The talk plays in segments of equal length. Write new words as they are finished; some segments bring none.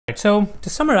So to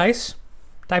summarize,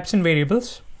 types and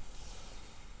variables.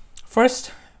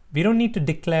 First, we don't need to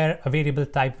declare a variable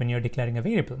type when you're declaring a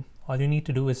variable. All you need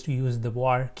to do is to use the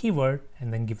var keyword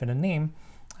and then give it a name,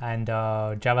 and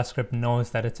JavaScript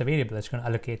knows that it's a variable. It's going to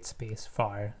allocate space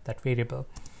for that variable.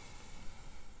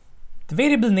 The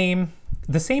variable name,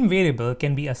 the same variable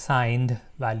can be assigned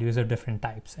values of different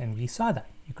types, and we saw that.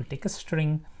 You could take a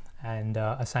string and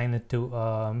assign it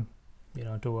to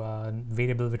to a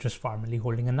variable which was formerly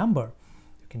holding a number.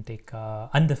 You can take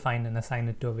undefined and assign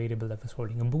it to a variable that was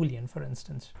holding a boolean, for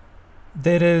instance.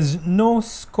 There is no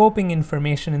scoping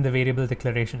information in the variable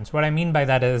declarations. What I mean by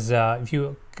that is if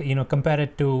you compare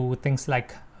it to things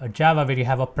like Java, where you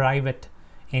have a private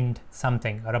int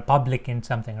something or a public int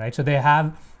something, right? So they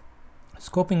have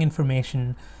scoping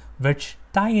information which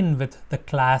tie in with the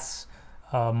class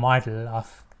model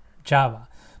of Java.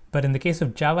 But in the case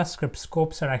of JavaScript,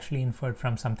 scopes are actually inferred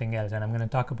from something else, and I'm going to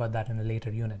talk about that in a later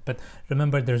unit. But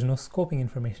remember, there's no scoping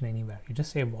information anywhere. You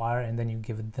just say var and then you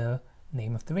give it the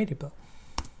name of the variable.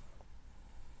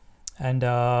 And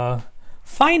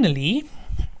finally,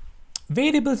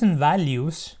 variables and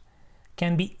values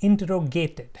can be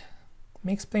interrogated. Let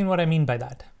me explain what I mean by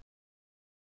that.